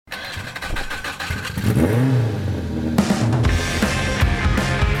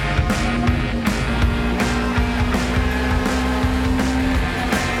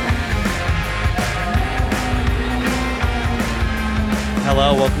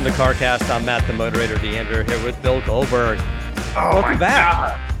Welcome to CarCast. I'm Matt, the moderator, Deandra, here with Bill Goldberg. Oh, welcome back.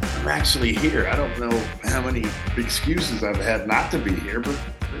 God. I'm actually here. I don't know how many excuses I've had not to be here, but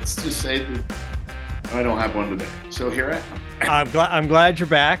let's just say that I don't have one today. So here I am. I'm glad you're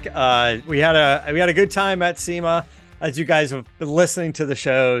back. We had a good time at SEMA. As you guys have been listening to the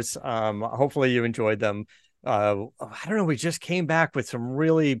shows, hopefully you enjoyed them. I don't know. We just came back with some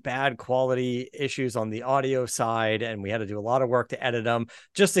really bad quality issues on the audio side, and we had to do a lot of work to edit them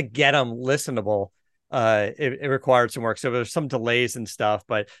just to get them listenable. It required some work. So there's some delays and stuff,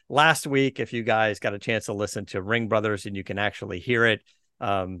 but last week, if you guys got a chance to listen to Ring Brothers and you can actually hear it,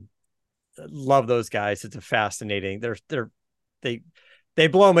 love those guys. It's a fascinating, they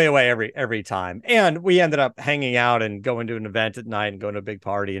blow me away every time. And we ended up hanging out and going to an event at night and going to a big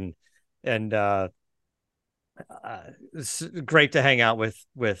party and it's great to hang out with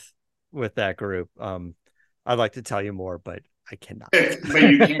that group. I'd like to tell you more, but I cannot. But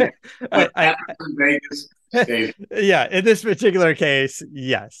you can't. Vegas, yeah, in this particular case,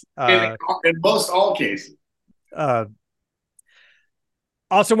 yes. In most all cases.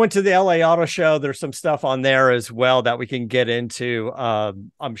 Also went to the LA Auto Show. There's some stuff on there as well that we can get into.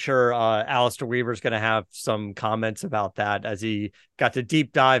 I'm sure Alistair Weaver's going to have some comments about that as he got to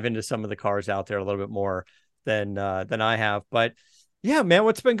deep dive into some of the cars out there a little bit more than I have. But yeah, man,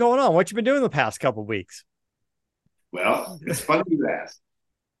 what's been going on? What you been doing the past couple of weeks? Well, it's funny you ask,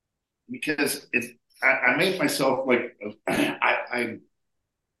 because I made myself like I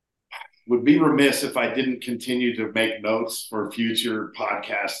would be remiss if I didn't continue to make notes for future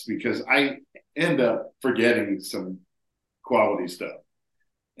podcasts, because I end up forgetting some quality stuff.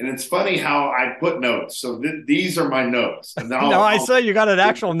 And it's funny how I put notes. So these are my notes. And no, I saw you got an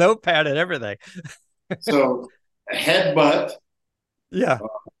actual notepad and everything. So Headbutt, yeah,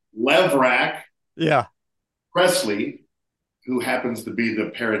 Lev Rack, yeah, Presley, who happens to be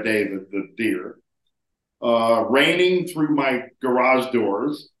the Paraday, the deer, raining through my garage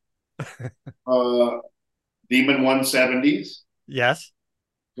doors, Demon 170s, yes,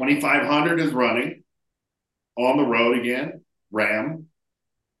 2500 is running on the road again, Ram,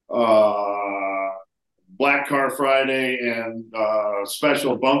 Black Car Friday, and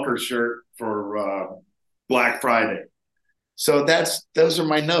special bunker shirt for Black Friday. So those are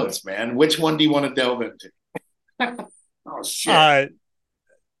my notes, man. Which one do you want to delve into? Oh shit.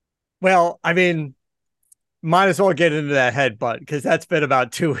 Well, I mean, might as well get into that Headbutt, because that's been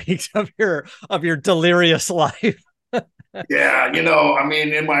about 2 weeks of your delirious life. Yeah, I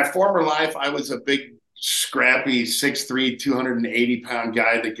mean, in my former life, I was a big, scrappy, 6'3", 280-pound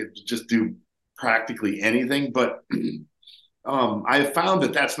guy that could just do practically anything. But I found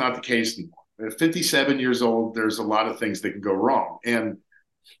that that's not the case anymore. At 57 years old, there's a lot of things that can go wrong. And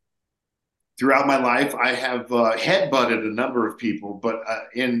throughout my life, I have headbutted a number of people, but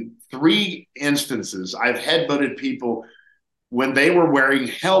in 3 instances, I've headbutted people when they were wearing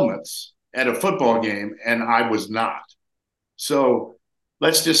helmets at a football game, and I was not. So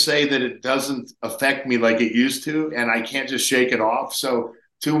let's just say that it doesn't affect me like it used to, and I can't just shake it off. So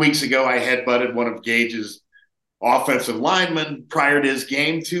 2 weeks ago, I headbutted one of Gage's offensive linemen prior to his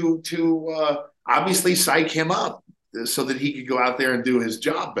game to obviously psych him up so that he could go out there and do his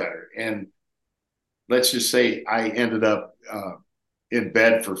job better. And let's just say I ended up in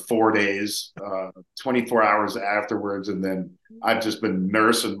bed for 4 days, 24 hours afterwards, and then I've just been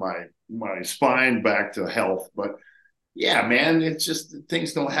nursing my spine back to health. But yeah, man, it's just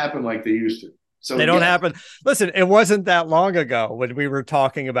things don't happen like they used to. So they don't happen. Listen, it wasn't that long ago when we were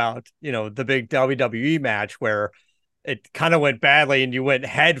talking about, the big WWE match where it kind of went badly and you went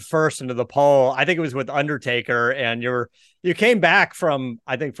head first into the pole. I think it was with Undertaker, and you came back from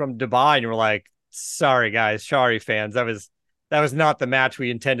Dubai, and you were like, sorry guys, sorry fans. That was not the match we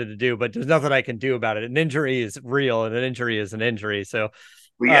intended to do, but there's nothing I can do about it. An injury is real, and an injury is an injury. So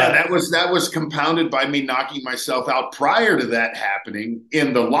that was compounded by me knocking myself out prior to that happening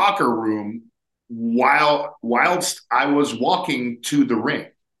in the locker room whilst I was walking to the ring.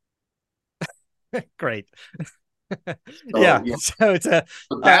 Great. Yeah. So it's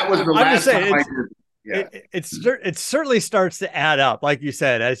that was the last time I did. Yeah. It certainly starts to add up, like you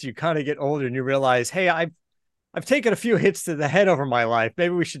said, as you kind of get older and you realize, hey, I've taken a few hits to the head over my life.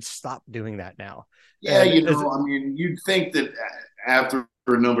 Maybe we should stop doing that now. Yeah, I mean, you'd think that after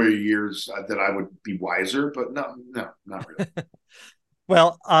a number of years that I would be wiser, but no, not really.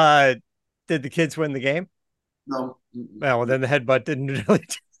 Well, did the kids win the game? No. Well, then the headbutt didn't really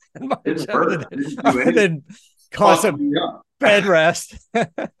do much. It didn't cause a bed rest.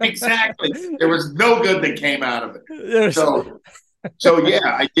 Exactly. There was no good that came out of it. So yeah,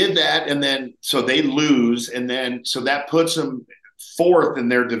 I did that, and then so they lose, and then so that puts them fourth in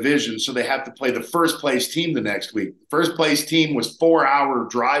their division, so they have to play the first place team the next week. The first place team was 4-hour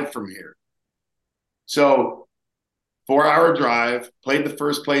drive from here. So 4-hour drive, played the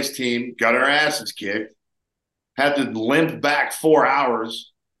first place team, got our asses kicked, had to limp back 4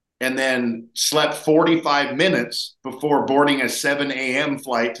 hours, and then slept 45 minutes before boarding a 7 a.m.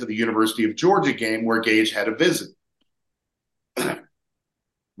 flight to the University of Georgia game where Gage had a visit.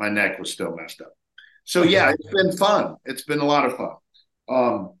 My neck was still messed up. So, yeah, it's been fun. It's been a lot of fun.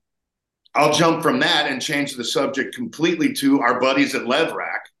 I'll jump from that and change the subject completely to our buddies at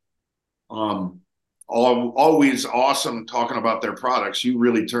Levrack. Always awesome talking about their products. You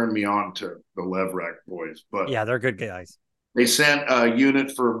really turned me on to the Levrack boys. But yeah, they're good guys. They sent a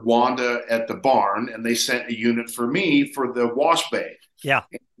unit for Wanda at the barn, and they sent a unit for me for the wash bay. Yeah.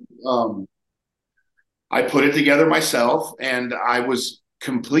 I put it together myself, and I was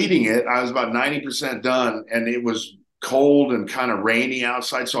completing it. I was about 90% done, and it was cold and kind of rainy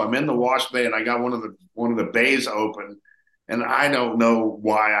outside. So I'm in the wash bay, and I got one of the bays open, and I don't know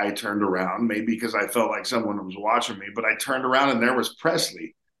why I turned around. Maybe because I felt like someone was watching me, but I turned around, and there was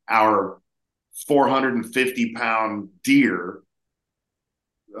Presley, our 450-pound deer.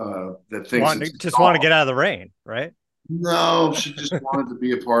 That thinks just want to get out of the rain, right? No, she just wanted to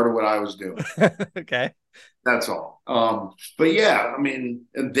be a part of what I was doing. Okay. That's all. But yeah, I mean,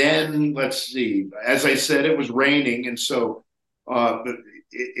 and then let's see. As I said, it was raining, and so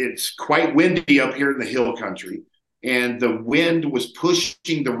it's quite windy up here in the hill country, and the wind was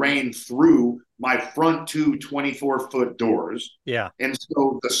pushing the rain through my front two 24-foot doors. Yeah. And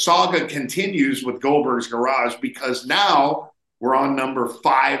so the saga continues with Goldberg's Garage, because now we're on number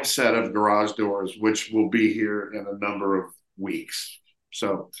 5 set of garage doors, which will be here in a number of weeks.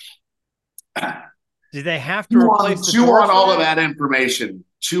 So do they have to replace the chew doors on all of that information?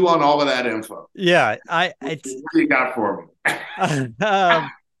 Chew on all of that info. Yeah. What do you got for me?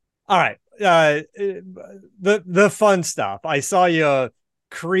 All right. The fun stuff. I saw you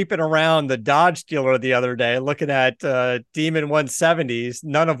creeping around the Dodge dealer the other day, looking at Demon 170s,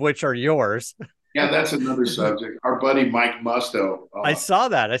 none of which are yours. Yeah, that's another subject. Our buddy Mike Musto. I saw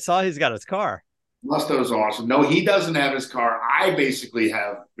that. I saw he's got his car. Musto's awesome. No, he doesn't have his car. I basically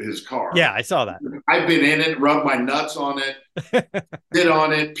have his car. Yeah, I saw that. I've been in it, rubbed my nuts on it, sit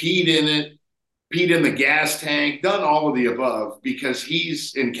on it, peed in it, peed in the gas tank, done all of the above, because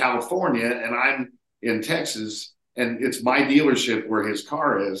he's in California and I'm in Texas, and it's my dealership where his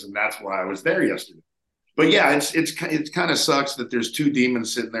car is, and that's why I was there yesterday. But yeah, it's kind of sucks that there's 2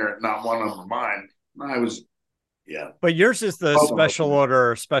 demons sitting there and not one of them are mine. Yeah. But yours is the special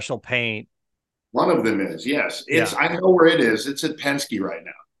order, special paint. One of them is, yes. I know where it is. It's at Penske right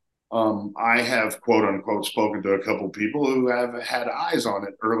now. I have, quote unquote, spoken to a couple of people who have had eyes on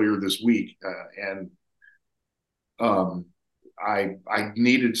it earlier this week, and I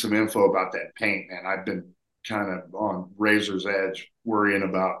needed some info about that paint, and I've been kind of on razor's edge worrying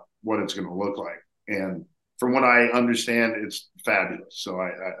about what it's going to look like. And from what I understand, it's fabulous. So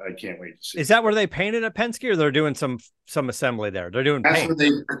I can't wait to see. Is that where they painted at Penske, or they're doing some assembly there? They're doing paint.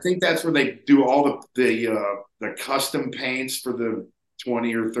 I think that's where they do all the custom paints for the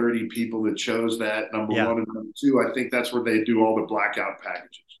 20 or 30 people that chose that, number 1 and number 2. I think that's where they do all the blackout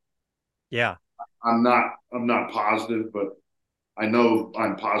packages. Yeah. I'm not positive, but I know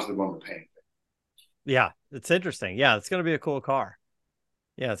I'm positive on the paint. Yeah, it's interesting. Yeah, it's going to be a cool car.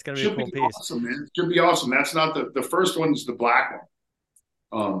 Yeah, it's going to be a cool piece. Awesome, man. It should be awesome. That's not the first one's the black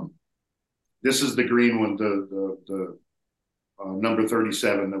one. This is the green one, the number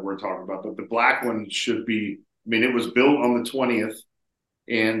 37 that we're talking about. But the black one should be, I mean, it was built on the 20th,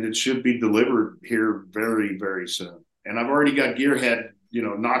 and it should be delivered here very, very soon. And I've already got Gearhead,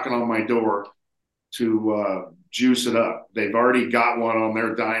 knocking on my door to juice it up. They've already got one on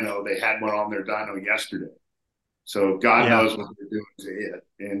their dyno. They had one on their dyno yesterday. So God knows what they're doing to it,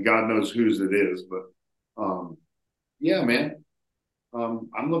 and God knows whose it is. But yeah, man,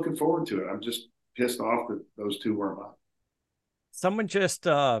 I'm looking forward to it. I'm just pissed off that those 2 weren't mine. Someone just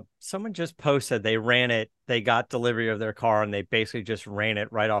posted they ran it. They got delivery of their car, and they basically just ran it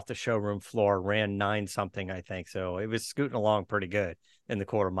right off the showroom floor. Ran 9 something, I think. So it was scooting along pretty good in the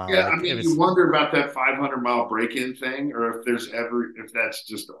quarter mile. Yeah, I mean, you wonder about that 500-mile break-in thing, or if that's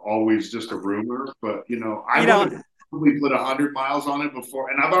just always just a rumor. But I would have probably put 100 miles on it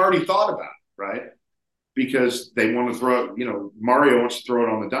before, and I've already thought about it, right? Because they want to throw, Mario wants to throw it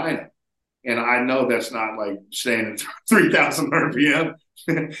on the dyno. And I know that's not like staying at 3,000 RPM,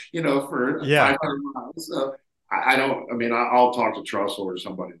 for 500 miles. So I'll talk to Trussell or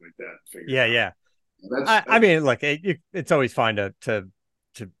somebody like that. And figure it out. I mean, look, it's always fine to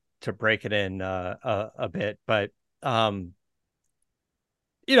break it in a bit, but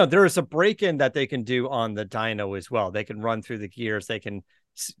there's a break-in that they can do on the dyno as well. They can run through the gears. They can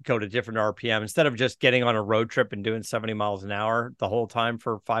go to different RPM instead of just getting on a road trip and doing 70 miles an hour the whole time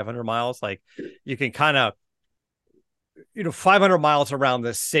for 500 miles. Like you can kind of, 500 miles around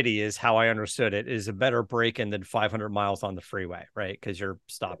the city is how I understood it, is a better break-in than 500 miles on the freeway, right? Because you're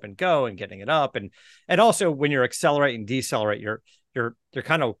stop and go and getting it up. And also when you're accelerating, decelerate, you're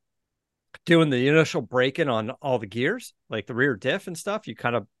kind of doing the initial break-in on all the gears, like the rear diff and stuff. You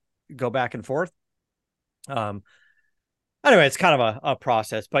kind of go back and forth. Anyway, it's kind of a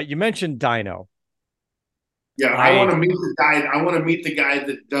process, but you mentioned dyno. Yeah, I want to meet the guy. I want to meet the guy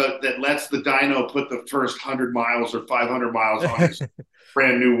that lets the dyno put the first 100 miles or 500 miles on his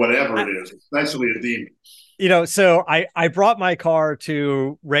brand new whatever it is, especially a Demon. So I brought my car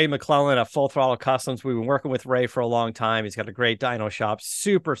to Ray McClellan at Full Throttle Customs. We've been working with Ray for a long time. He's got a great dyno shop,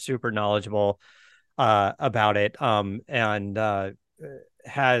 super, super knowledgeable about it. There's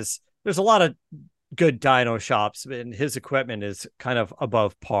a lot of good dyno shops, and his equipment is kind of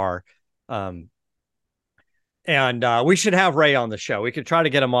above par. And we should have Ray on the show. We could try to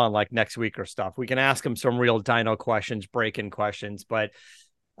get him on like next week or stuff. We can ask him some real dyno questions, break-in questions, but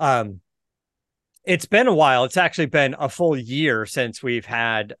it's been a while. It's actually been a full year since I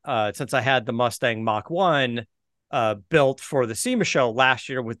had the Mustang Mach 1 built for the SEMA show last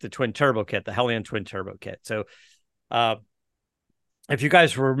year with the twin turbo kit, the Hellion twin turbo kit. So if you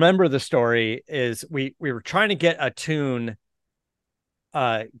guys remember the story, is we were trying to get a tune,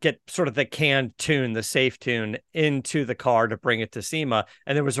 get sort of the canned tune, the safe tune into the car to bring it to SEMA.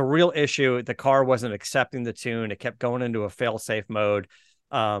 And there was a real issue. The car wasn't accepting the tune. It kept going into a fail-safe mode.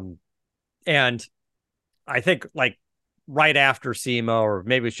 And I think like right after SEMA, or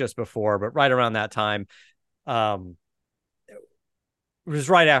maybe it's just before, but right around that time, it was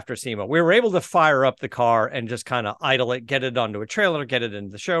right after SEMA, we were able to fire up the car and just kind of idle it, get it onto a trailer, get it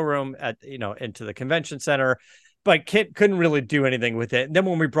into the showroom into the convention center. But Kit couldn't really do anything with it. And then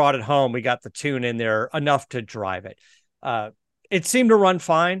when we brought it home, we got the tune in there enough to drive it. It seemed to run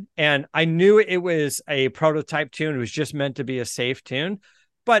fine. And I knew it was a prototype tune. It was just meant to be a safe tune.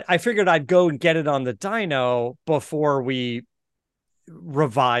 But I figured I'd go and get it on the dyno before we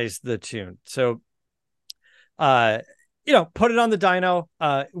revised the tune. So, put it on the dyno.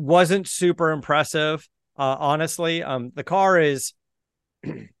 Wasn't super impressive, honestly. The car is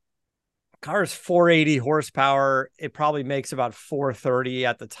 480 horsepower. It probably makes about 430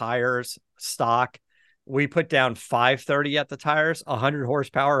 at the tires stock. We put down 530 at the tires. 100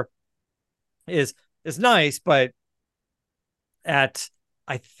 horsepower is nice, but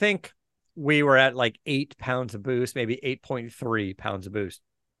I think we were at like 8 pounds of boost, maybe 8.3 pounds of boost.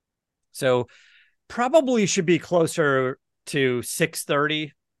 So probably should be closer to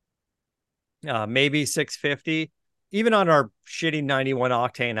 630, maybe 650. Even on our shitty 91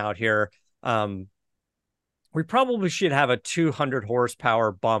 octane out here, we probably should have a 200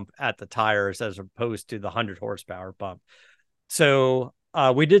 horsepower bump at the tires as opposed to the 100 horsepower bump. So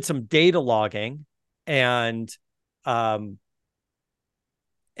we did some data logging, and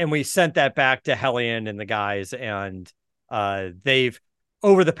we sent that back to Hellion and the guys, and they've,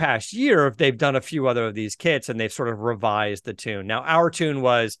 over the past year, they've done a few other of these kits, and they've sort of revised the tune. Now, our tune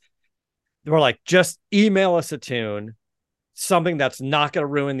was, they were like, just email us a tune, something that's not going to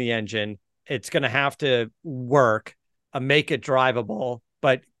ruin the engine. It's going to have to work, make it drivable,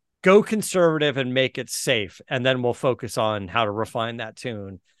 but go conservative and make it safe. And then we'll focus on how to refine that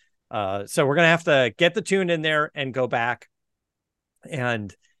tune. So we're going to have to get the tune in there and go back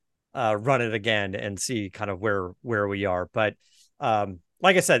and run it again and see kind of where we are. But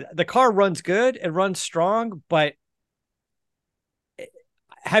like I said, the car runs good. It runs strong, but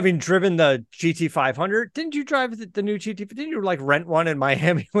having driven the GT500, didn't you drive the new GT? Didn't you like rent one in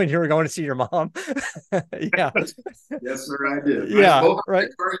Miami when you were going to see your mom? Yeah. Yes, sir, I did. Yeah, right.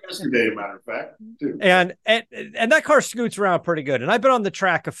 Yesterday, as a matter of fact, too. And that car scoots around pretty good. And I've been on the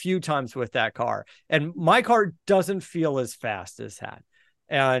track a few times with that car, and my car doesn't feel as fast as that.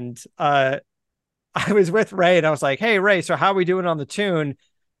 And I was with Ray, and I was like, "Hey, Ray, so how are we doing on the tune?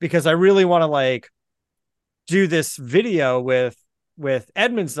 Because I really want to like do this video with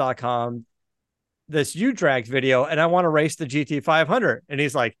Edmunds.com, this U-Drags video, and I want to race the GT500." And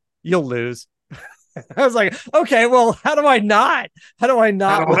he's like, "You'll lose." I was like, "Okay, well, how do I not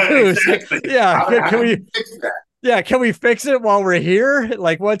lose?" Exactly. Yeah. Can we fix that? Yeah. Can we fix it while we're here?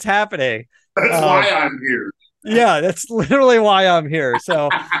 Like, what's happening? That's why I'm here. Yeah, that's literally why I'm here. So,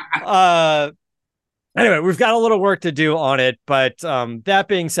 anyway, we've got a little work to do on it, but that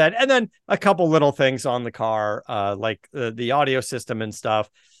being said, and then a couple little things on the car, like the audio system and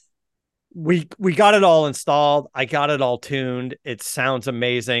stuff. we got it all installed. I got it all tuned. It sounds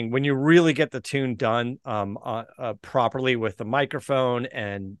amazing when you really get the tune done properly with the microphone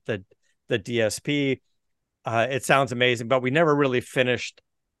and the DSP. It sounds amazing, but we never really finished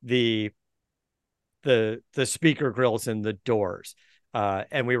the speaker grills in the doors,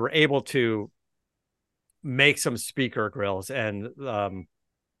 and we were able to make some speaker grills. And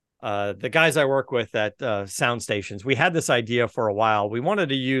the guys I work with at sound stations, we had this idea for a while. We wanted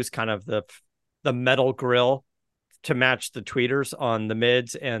to use kind of the metal grill to match the tweeters on the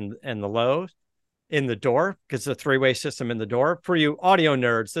mids and the lows in the door, because it's a three-way system in the door. For you audio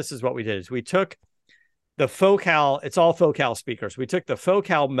nerds, this is what we did: is we took the Focal, it's all Focal speakers. We took the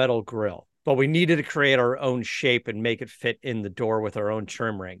Focal metal grill, but we needed to create our own shape and make it fit in the door with our own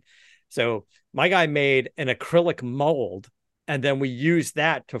trim ring. So my guy made an acrylic mold, and then we used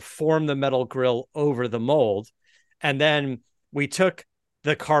that to form the metal grill over the mold. And then we took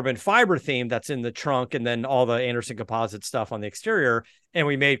the carbon fiber theme that's in the trunk and then all the Anderson composite stuff on the exterior, and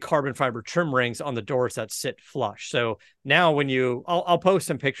we made carbon fiber trim rings on the doors that sit flush. So now when I'll post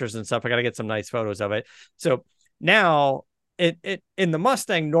some pictures and stuff. I got to get some nice photos of it. So now it in the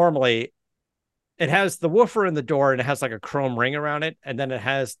Mustang, normally it has the woofer in the door and it has like a chrome ring around it. And then it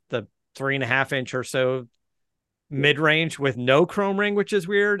has the 3.5-inch or so mid-range with no chrome ring, which is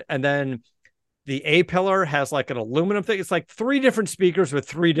weird. And then the A pillar has like an aluminum thing. It's like 3 different speakers with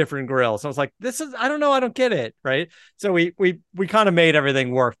 3 different grills. So I was like, I don't know. I don't get it. Right. So we kind of made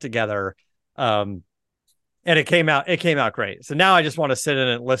everything work together. And it came out great. So now I just want to sit in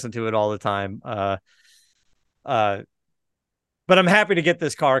and listen to it all the time. But I'm happy to get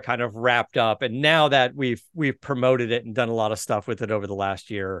this car kind of wrapped up. And now that we've promoted it and done a lot of stuff with it over the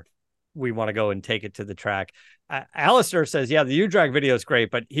last year, we want to go and take it to the track. Alistair says, yeah, the U-Drag video is great,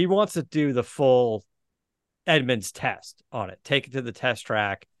 but he wants to do the full Edmunds test on it. Take it to the test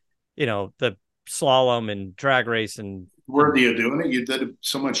track, the slalom and drag race. And worthy of doing it. You did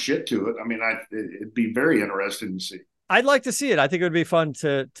so much shit to it. I mean, it'd be very interesting to see. I'd like to see it. I think it would be fun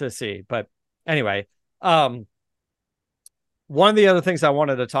to see. But anyway, one of the other things I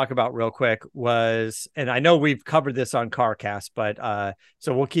wanted to talk about real quick was, and I know we've covered this on CarCast, but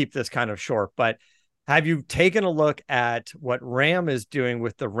so we'll keep this kind of short, but have you taken a look at what Ram is doing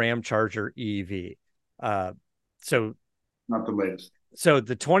with the Ramcharger EV? So not the latest. So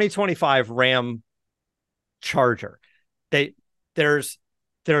the 2025 Ram Charger, there's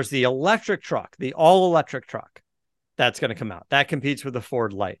the electric truck, the all electric truck that's going to come out that competes with the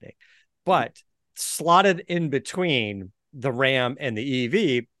Ford Lightning, but slotted in between the Ram and the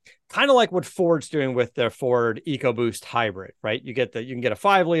EV, kind of like what Ford's doing with their Ford EcoBoost hybrid, right? You can get a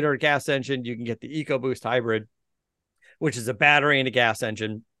 5-liter gas engine, you can get the EcoBoost hybrid, which is a battery and a gas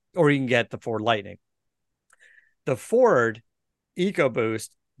engine, or you can get the Ford Lightning. The Ford EcoBoost,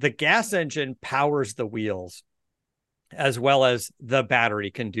 the gas engine powers the wheels as well as the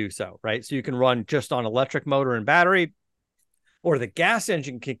battery can do so, right? So you can run just on electric motor and battery, or the gas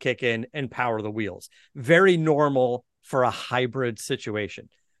engine can kick in and power the wheels. Very normal for a hybrid situation.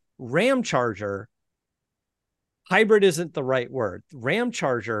 Ramcharger, hybrid isn't the right word.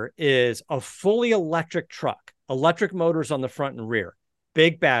 Ramcharger is a fully electric truck, electric motors on the front and rear,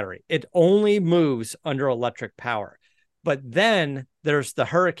 big battery. It only moves under electric power. But then there's the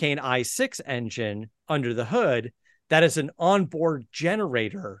Hurricane i6 engine under the hood that is an onboard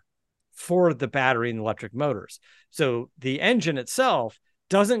generator for the battery and electric motors. So the engine itself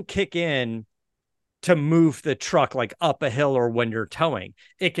doesn't kick in to move the truck like up a hill or when you're towing.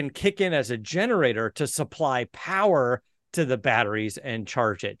 It can kick in as a generator to supply power to the batteries and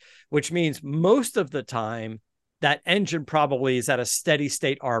charge it, which means most of the time that engine probably is at a steady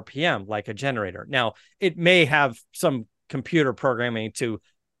state RPM like a generator. Now, it may have some computer programming to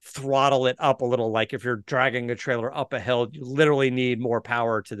throttle it up a little, like if you're dragging a trailer up a hill, you literally need more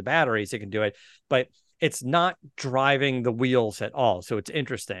power to the batteries, it can do it, but it's not driving the wheels at all. So it's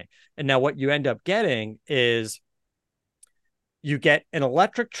interesting. And now what you end up getting is you get an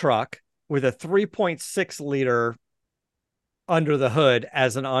electric truck with a 3.6 liter under the hood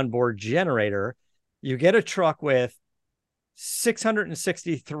as an onboard generator. You get a truck with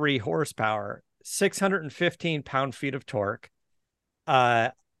 663 horsepower, 615 pound-feet of torque.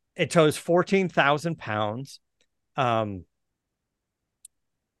 It tows 14,000 pounds. I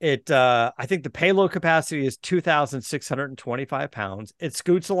think the payload capacity is 2,625 pounds. It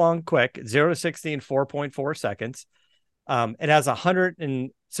scoots along quick, 0 to 60 in 4.4 seconds. It has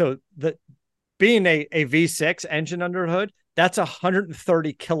being a V6 engine under the hood, that's a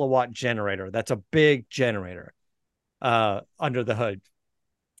 130 kilowatt generator. That's a big generator under the hood.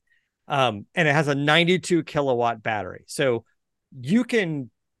 And it has a 92 kilowatt battery. So you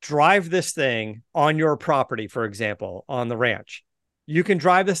can drive this thing on your property, for example, on the ranch. You can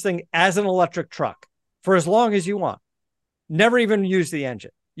drive this thing as an electric truck for as long as you want. Never even use the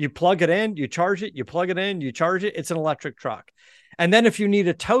engine. You plug it in, you charge it, you plug it in, you charge it. It's an electric truck. And then if you need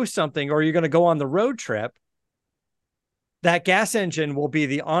to tow something or you're going to go on the road trip, that gas engine will be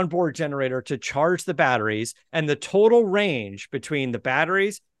the onboard generator to charge the batteries. And the total range between the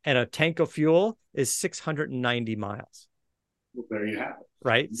batteries and a tank of fuel is 690 miles. Well, there you have it.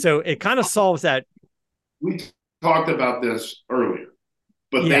 Right. So it kind of solves that. We talked about this earlier,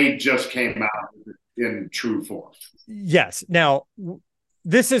 but they just came out in true form. Yes. Now,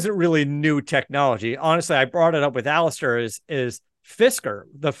 this isn't really new technology. Honestly, I brought it up with Alistair is Fisker.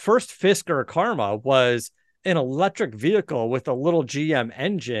 The first Fisker Karma was an electric vehicle with a little GM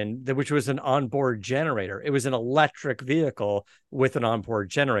engine, which was an onboard generator. It was an electric vehicle with an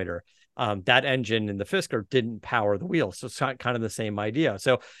onboard generator. That engine in the Fisker didn't power the wheels. So it's kind of the same idea.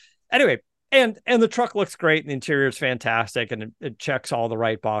 So anyway, and the truck looks great. And the interior is fantastic and it checks all the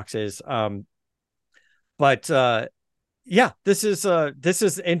right boxes. But this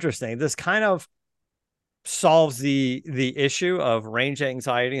is interesting. This kind of solves the issue of range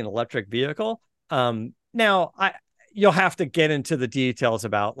anxiety in an electric vehicle. Now you'll have to get into the details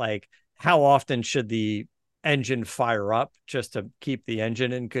about like how often should the engine fire up just to keep the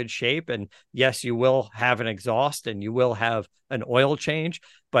engine in good shape. And yes, you will have an exhaust and you will have an oil change,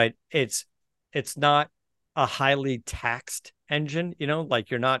 but it's not a highly taxed engine, like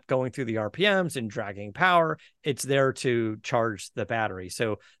you're not going through the RPMs and dragging power. It's there to charge the battery.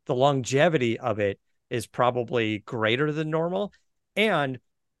 So the longevity of it is probably greater than normal. And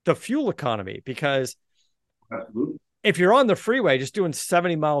the fuel economy, because if you're on the freeway just doing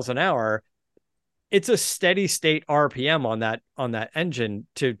 70 miles an hour, it's a steady state RPM on that engine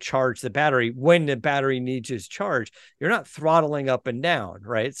to charge the battery when the battery needs its charge. You're not throttling up and down,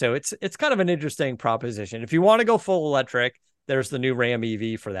 right? So it's kind of an interesting proposition. If you want to go full electric, there's the new Ram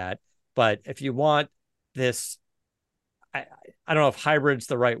EV for that. But if you want this, I don't know if hybrid's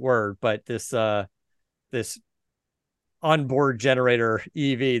the right word, but this onboard generator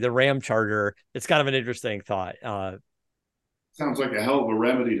EV, the Ramcharger, it's kind of an interesting thought. Sounds like a hell of a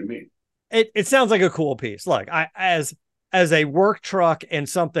remedy to me. It sounds like a cool piece. Look, as a work truck and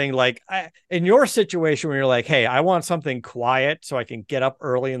something like in your situation where you're like, hey, I want something quiet so I can get up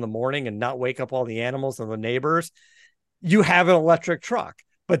early in the morning and not wake up all the animals and the neighbors, you have an electric truck.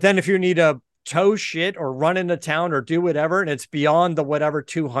 But then if you need to tow shit or run into town or do whatever, and it's beyond the whatever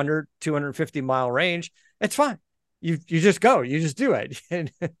 250 mile range, it's fine. You just go, you just do it.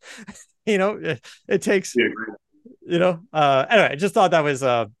 And, it takes, anyway, I just thought that was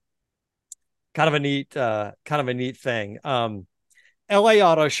kind of a neat thing. LA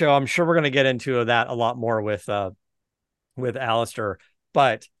Auto Show, I'm sure we're going to get into that a lot more with Alistair,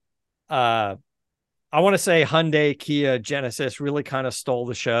 but I want to say Hyundai, Kia, Genesis really kind of stole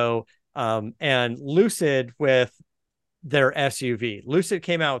the show. And Lucid with their SUV. Lucid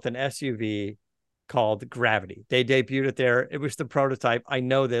came out with an SUV called Gravity. They debuted it there. It was the prototype. I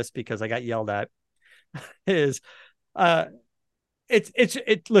know this because I got yelled at. Listen,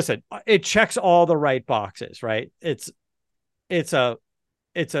 it checks all the right boxes, right? It's a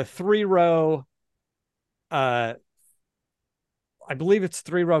 3-row, I believe it's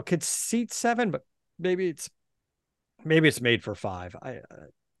 3-row, could seat 7, but maybe it's made for 5.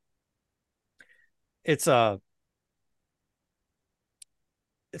 It's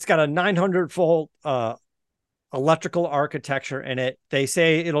got a 900 volt electrical architecture in it. They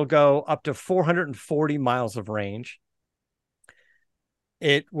say it'll go up to 440 miles of range.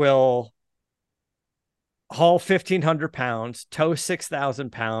 It will haul 1,500 pounds, tow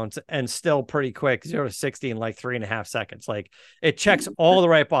 6,000 pounds, and still pretty quick, 0 to 60 in like 3.5 seconds. Like it checks all the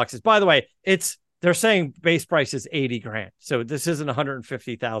right boxes. By the way, they're saying base price is $80,000. So this isn't a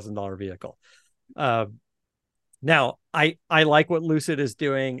 $150,000 vehicle. Now I like what Lucid is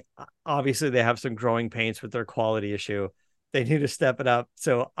doing. Obviously they have some growing pains with their quality issue. They need to step it up.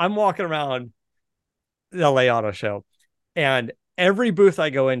 So I'm walking around the LA Auto Show, and every booth I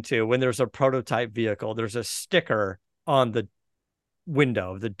go into, when there's a prototype vehicle, there's a sticker on the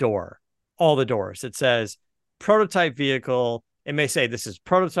window of the door, all the doors. It says prototype vehicle. It may say this is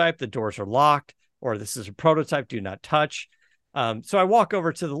prototype, the doors are locked, or this is a prototype, do not touch. So I walk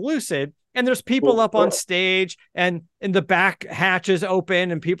over to the Lucid, and there's people up on stage, and in the back hatch is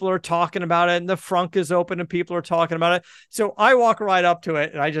open and people are talking about it, and the front is open and people are talking about it. So I walk right up to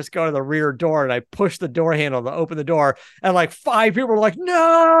it and I just go to the rear door and I push the door handle to open the door, and like 5 people are like,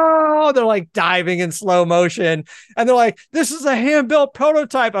 no, they're like diving in slow motion, and they're like, this is a hand-built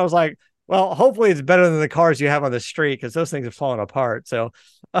prototype. I was like, Well, hopefully it's better than the cars you have on the street because those things are falling apart. So,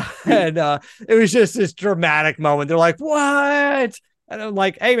 and it was just this dramatic moment. They're like, "What?" And I'm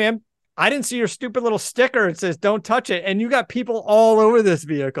like, "Hey, man, I didn't see your stupid little sticker. It says don't touch it." And you got people all over this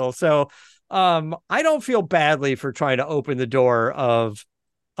vehicle. So, I don't feel badly for trying to open the door of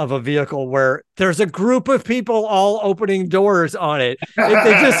a vehicle where there's a group of people all opening doors on it.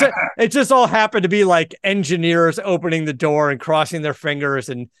 It just all happened to be like engineers opening the door and crossing their fingers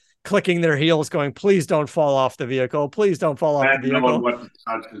and clicking their heels going, please don't fall off the vehicle. Please don't fall off the vehicle. What to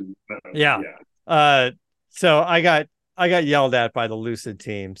touch yeah. yeah. So I got yelled at by the Lucid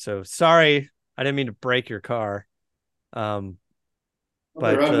team. So sorry, I didn't mean to break your car. But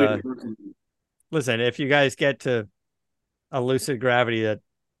listen, if you guys get to a Lucid Gravity that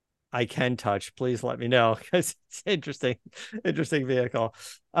I can touch, please let me know because it's interesting vehicle.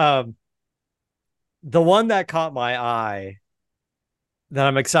 The one that caught my eye that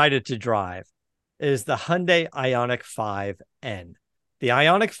I'm excited to drive is the Hyundai Ioniq 5N. The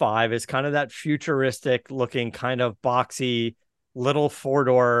Ioniq 5 is kind of that futuristic looking, kind of boxy little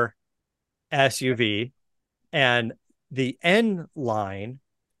four-door SUV. And the N line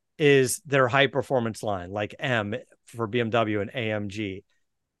is their high performance line, like M for BMW and AMG.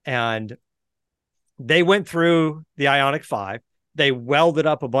 And they went through the Ioniq 5. They welded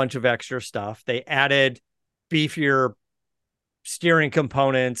up a bunch of extra stuff. They added beefier steering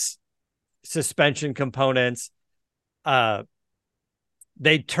components, suspension components.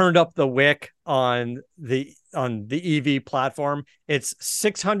 They turned up the wick on the EV platform. It's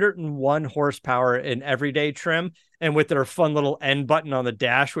 601 horsepower in everyday trim. And with their fun little N button on the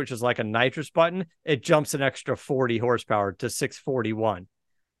dash, which is like a nitrous button, it jumps an extra 40 horsepower to 641.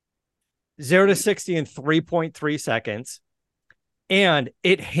 0 to 60 in 3.3 seconds. And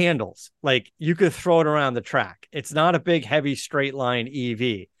it handles like you could throw it around the track. It's not a big, heavy straight line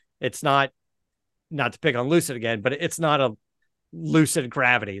EV. It's not to pick on Lucid again, but it's not a Lucid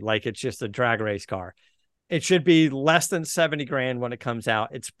Gravity. Like it's just a drag race car. It should be less than 70 grand when it comes out.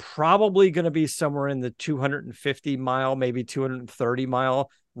 It's probably going to be somewhere in the 250 mile, maybe 230 mile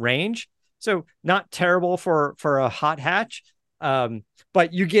range. So not terrible for a hot hatch.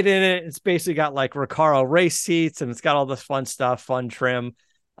 But you get in it, it's basically got like Recaro race seats and it's got all this fun stuff, fun trim.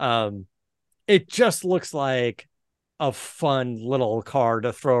 It just looks like a fun little car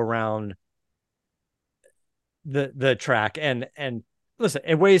to throw around the track. And listen,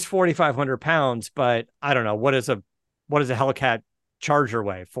 it weighs 4,500 pounds, but I don't know, what does a Hellcat Charger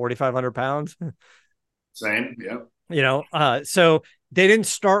weigh? 4,500 pounds? Same, yeah. You know, so they didn't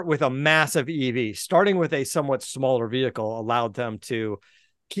start with a massive EV. Starting with a somewhat smaller vehicle allowed them to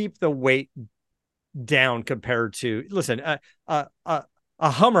keep the weight down compared to, listen, a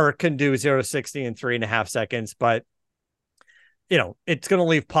Hummer can do 0 to 60 in 3.5 seconds, but you know, it's going to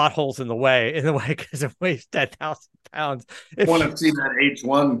leave potholes in the way because it weighs 10,000 pounds. I want to see that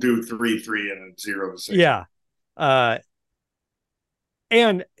H1 do 3.3 and 0 to 60. Yeah.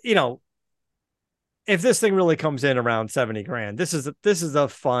 And you know, if this thing really comes in around 70 grand, this is a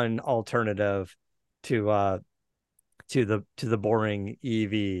fun alternative to the boring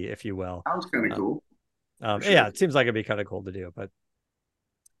EV, if you will. Sounds kind of cool. Sure. Yeah, it seems like it'd be kind of cool to do, but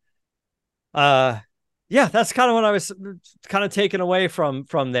yeah, that's kind of what I was kind of taken away from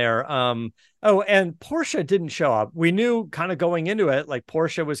there. Oh, and Porsche didn't show up. We knew kind of going into it, like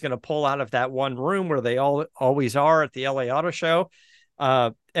Porsche was going to pull out of that one room where they always are at the LA Auto Show.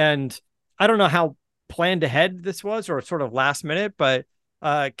 And I don't know how planned ahead this was or sort of last minute, but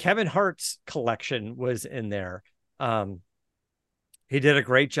Kevin Hart's Kollection was in there. He did a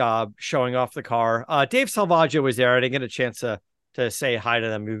great job showing off the car. Dave Salvaggio was there. I didn't get a chance to say hi to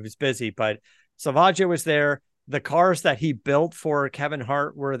them. He was busy, but Salvaggio was there. The cars that he built for Kevin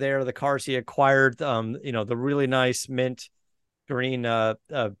Hart were there. The cars he acquired, you know, the really nice mint green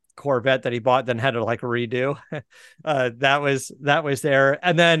Corvette that he bought, then had to like redo. That was there.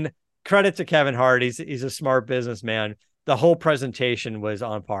 And then credit to Kevin Hart. He's a smart businessman. The whole presentation was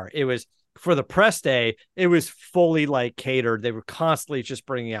on par. It was for the press day. It was fully like catered. They were constantly just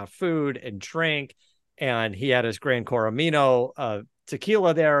bringing out food and drink. And he had his Gran Coramino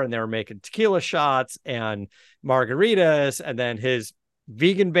tequila there, and they were making tequila shots and margaritas. And then his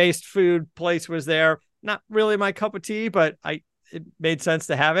vegan-based food place was there. Not really my cup of tea, but it made sense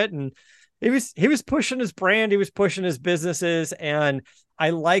to have it. And he was pushing his brand. He was pushing his businesses. And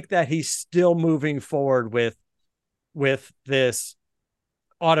I like that he's still moving forward with this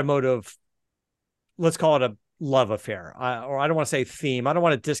automotive, let's call it a love affair, or I don't want to say theme. I don't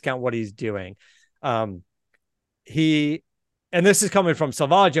want to discount what he's doing. And this is coming from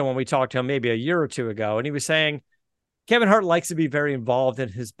Salvaggio when we talked to him maybe a year or two ago, and he was saying Kevin Hart likes to be very involved in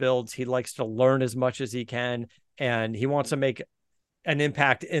his builds. He likes to learn as much as he can, and he wants to make an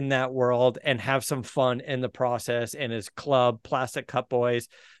impact in that world and have some fun in the process in his club, Plastic Cup Boys.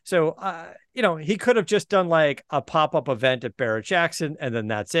 So, he could have just done like a pop-up event at Barrett Jackson and then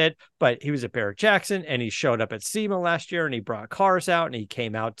that's it. But he was at Barrett Jackson and he showed up at SEMA last year and he brought cars out and he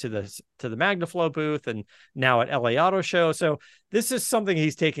came out to the MagnaFlow booth and now at LA Auto Show. So this is something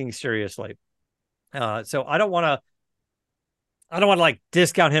he's taking seriously. So I don't want to like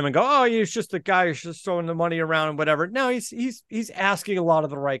discount him and go, oh, he's just the guy who's just throwing the money around and whatever. No, he's asking a lot of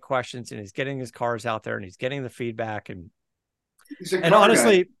the right questions and he's getting his cars out there and he's getting the feedback. And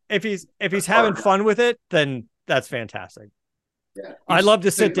honestly, guy. if he's having fun with it, then that's fantastic. Yeah, I'd love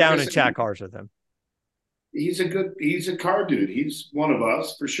to sit down and chat cars with him. He's a car dude. He's one of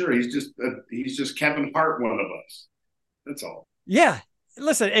us for sure. He's just Kevin Hart, one of us. That's all. Yeah.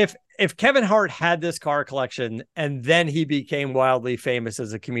 Listen, if Kevin Hart had this car collection and then he became wildly famous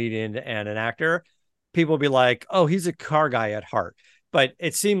as a comedian and an actor, people would be like, oh, he's a car guy at heart. But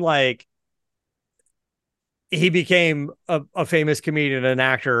it seemed like he became a famous comedian and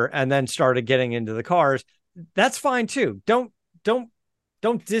actor and then started getting into the cars. That's fine too. Don't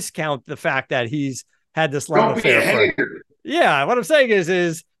discount the fact that he's had this love affair. Yeah, what I'm saying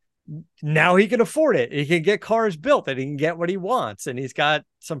is now he can afford it. He can get cars built and he can get what he wants. And he's got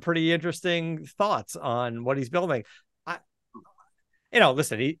some pretty interesting thoughts on what he's building.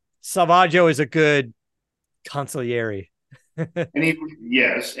 Listen, Salvaggio is a good consigliere. and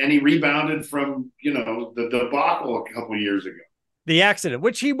he rebounded from, the debacle a couple of years ago. The accident,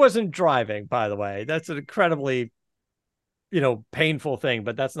 which he wasn't driving, by the way. That's an incredibly, painful thing,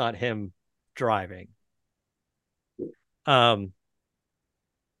 but that's not him driving.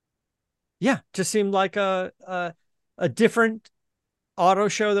 Yeah, just seemed like a different auto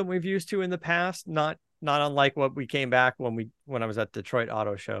show than we've used to in the past. Not unlike what we came back when I was at Detroit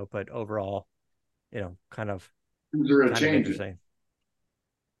Auto Show, but overall, kind of interesting.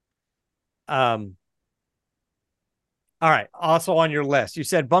 All right. Also on your list, you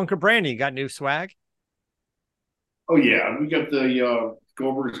said Bunker Brandy. You got new swag? Oh yeah, we got the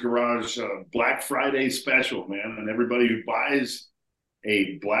Goldberg's Garage Black Friday special, man, and everybody who buys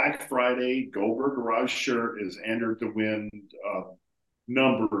a Black Friday Goldberg Garage shirt is entered to win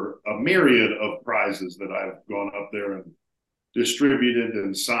a myriad of prizes that I've gone up there and distributed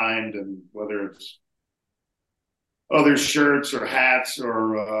and signed, and whether it's other shirts or hats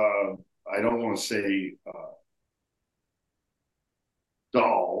or I don't want to say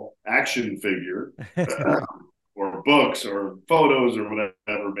doll, action figure, or books or photos or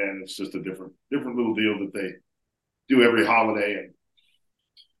whatever, man. It's just a different little deal that they do every holiday. And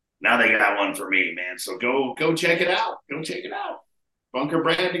now they got one for me, man. So go check it out. Go check it out.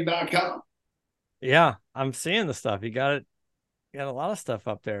 bunkerbranding.com. Yeah, I'm seeing the stuff. You got it. You got a lot of stuff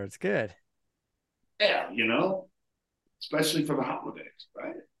up there. It's good. Yeah, especially for the holidays,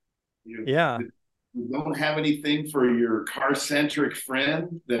 right? You don't have anything for your car-centric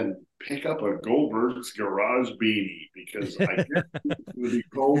friend, then pick up a Goldberg's Garage beanie, because I guess it's going to be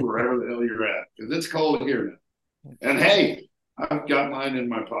cold wherever the hell you're at, because it's cold here now. And hey, I've got mine in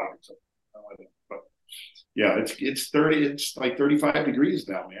my pocket. So, but yeah, it's like 35 degrees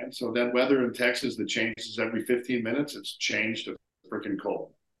now, man. So that weather in Texas that changes every 15 minutes, it's changed to freaking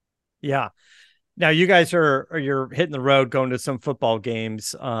cold. Yeah. Now you guys you're hitting the road, going to some football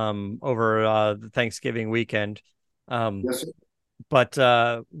games over the Thanksgiving weekend. Yes, sir. But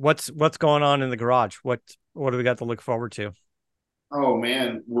what's going on in the garage? What do we got to look forward to? Oh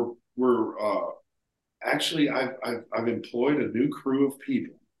man, we're actually I've employed a new crew of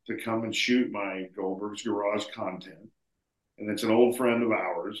people to come and shoot my Goldberg's Garage content, and it's an old friend of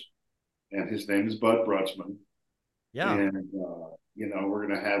ours, and his name is Bud Brutzman. Yeah, and we're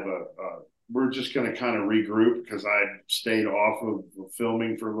gonna have we're just going to kind of regroup, because I stayed off of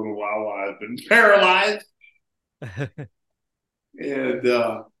filming for a little while I've been paralyzed. And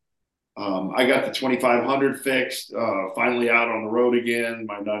I got the 2500 fixed, finally out on the road again,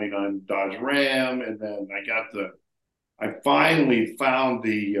 my 99 Dodge Ram. And then I finally found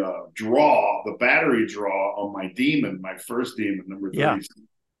the battery draw on my Demon, my first Demon, number 30. Yeah. It's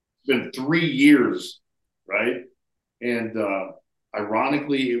been 3 years, right? And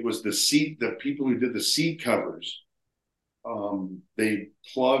ironically, it was the people who did the seat covers. They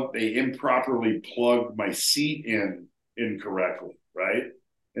improperly plugged my seat in incorrectly, right?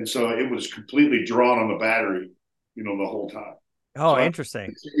 And so it was completely drawn on the battery, the whole time. Oh, so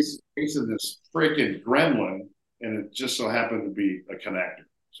interesting. It's in this freaking gremlin, and it just so happened to be a connector.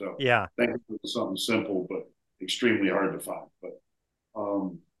 So yeah, thankfully it was something simple but extremely hard to find. But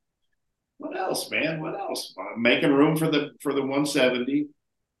What else, man? What else? Making room for the 170.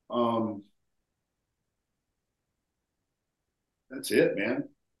 Um, that's it, man.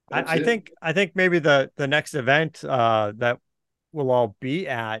 That's it. I think maybe the next event that we'll all be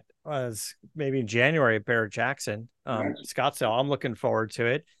at was maybe in January at Barrett Jackson, Scottsdale. I'm looking forward to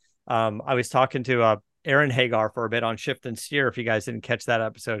it. I was talking to Aaron Hagar for a bit on Shift and Steer. If you guys didn't catch that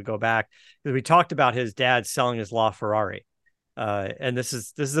episode, go back, because we talked about his dad selling his LaFerrari. And this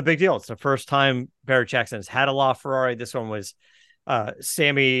is a big deal. It's the first time Barrett Jackson has had a LaFerrari. This one was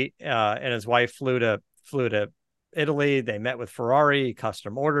Sammy and his wife flew to Italy. They met with Ferrari. He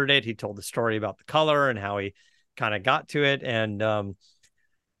custom ordered it. He told the story about the color and how he kind of got to it. And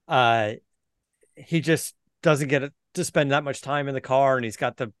he just doesn't get to spend that much time in the car. And he's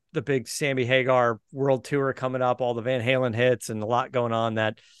got the big Sammy Hagar world tour coming up, all the Van Halen hits and a lot going on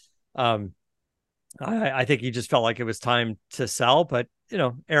that I think he just felt like it was time to sell. But, you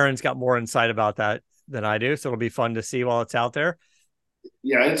know, Aaron's got more insight about that than I do. So it'll be fun to see while it's out there.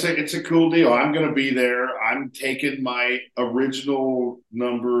 Yeah, it's a cool deal. I'm going to be there. I'm taking my original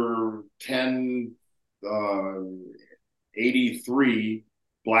number 10 83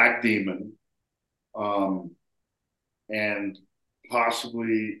 Black Demon, and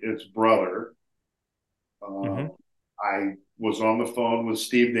possibly its brother. I was on the phone with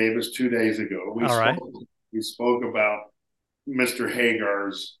Steve Davis 2 days ago. We spoke about Mr.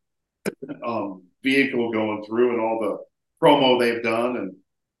 Hagar's vehicle going through and all the promo they've done. And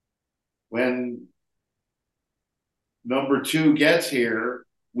when number 2 gets here,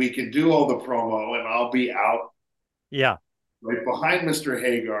 we can do all the promo and I'll be out right behind Mr.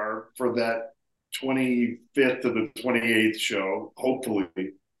 Hagar for that 25th to the 28th show, hopefully.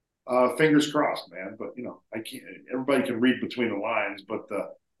 Fingers crossed, man. But, you know, I can't, everybody can read between the lines, but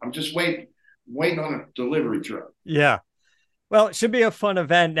I'm just waiting on a delivery truck. Yeah. Well, it should be a fun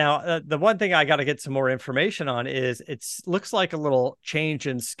event. Now, the one thing I got to get some more information on is it looks like a little change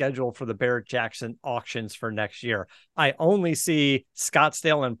in schedule for the Barrett Jackson auctions for next year. I only see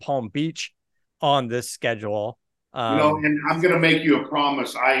Scottsdale and Palm Beach on this schedule. You know, and I'm going to make you a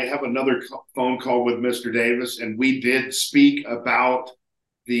promise. I have another phone call with Mr. Davis, and we did speak about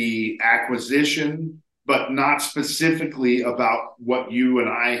the acquisition, but not specifically about what you and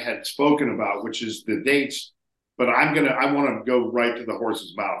I had spoken about, which is the dates. But I want to go right to the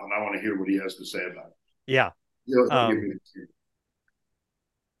horse's mouth, and I want to hear what he has to say about it. Yeah.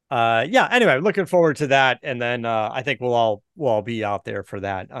 Yeah. Anyway, looking forward to that. And then I think we'll all be out there for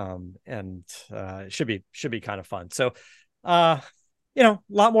that. And it should be kind of fun. So, you know, a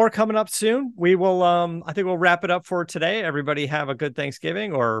lot more coming up soon. We will, I think we'll wrap it up for today. Everybody have a good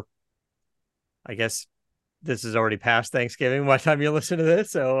Thanksgiving, or I guess this is already past Thanksgiving by the time you listen to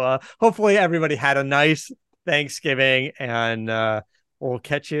this. So hopefully everybody had a nice Thanksgiving, and we'll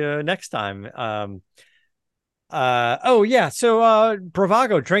catch you next time. So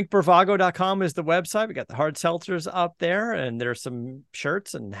Bravago, drinkbravago.com is the website. We got the hard seltzers up there, and there's some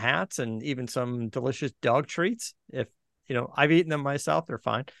shirts and hats and even some delicious dog treats. If you know, I've eaten them myself, they're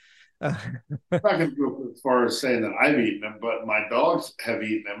fine. I'm not going to go as far as saying that I've eaten them, but my dogs have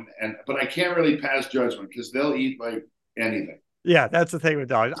eaten them, but I can't really pass judgment because they'll eat like anything. Yeah, that's the thing with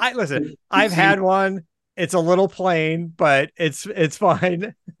dogs. I've had one. It's a little plain, but it's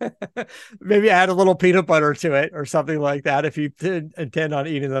fine. Maybe add a little peanut butter to it or something like that if you intend on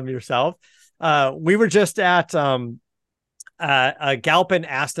eating them yourself. We were just at Galpin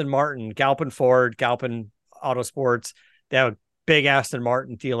Aston Martin, Galpin Ford, Galpin Autosports. They have a big Aston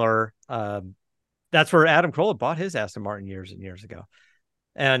Martin dealer. That's where Adam Carolla bought his Aston Martin years and years ago.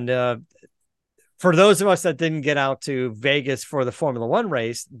 And for those of us that didn't get out to Vegas for the Formula One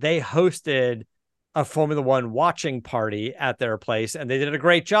race, they hosted a Formula One watching party at their place, and they did a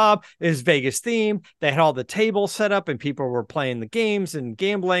great job. It was Vegas themed. They had all the tables set up and people were playing the games and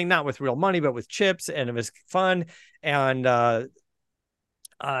gambling, not with real money, but with chips. And it was fun. And,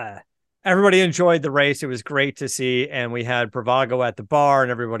 everybody enjoyed the race. It was great to see. And we had Bravago at the bar and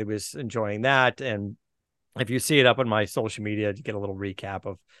everybody was enjoying that. And if you see it up on my social media, you get a little recap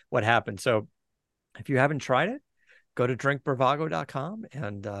of what happened. So if you haven't tried it, go to drinkbravago.com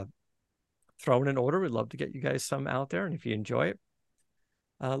and, throw in an order. We'd love to get you guys some out there. And if you enjoy it,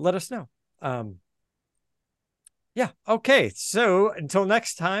 let us know. Yeah. Okay. So until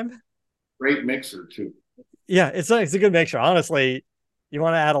next time. Great mixer too. Yeah. It's a good mixture. Honestly, you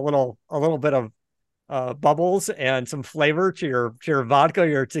want to add a little bit of bubbles and some flavor to your vodka,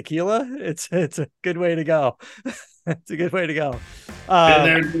 your tequila. It's a good way to go. It's a good way to go.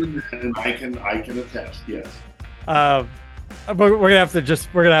 And I can attest. Yes. We're gonna have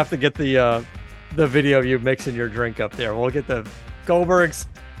to get the video of you mixing your drink up there. We'll get the Goldberg's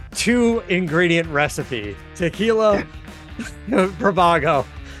 2-ingredient recipe: tequila, Bravago.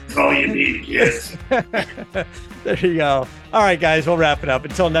 That's all you need, kids. There you go. All right, guys, we'll wrap it up.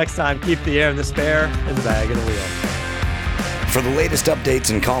 Until next time, keep the air in the spare and the bag in the wheel. For the latest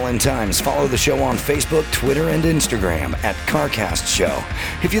updates and call-in times, follow the show on Facebook, Twitter, and Instagram at CarCast Show.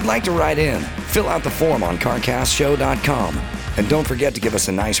 If you'd like to write in, fill out the form on carcastshow.com. And don't forget to give us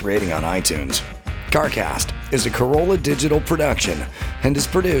a nice rating on iTunes. CarCast is a Corolla Digital production and is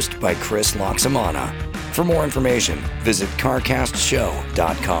produced by Chris Loxamana. For more information, visit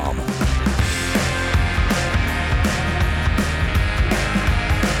carcastshow.com.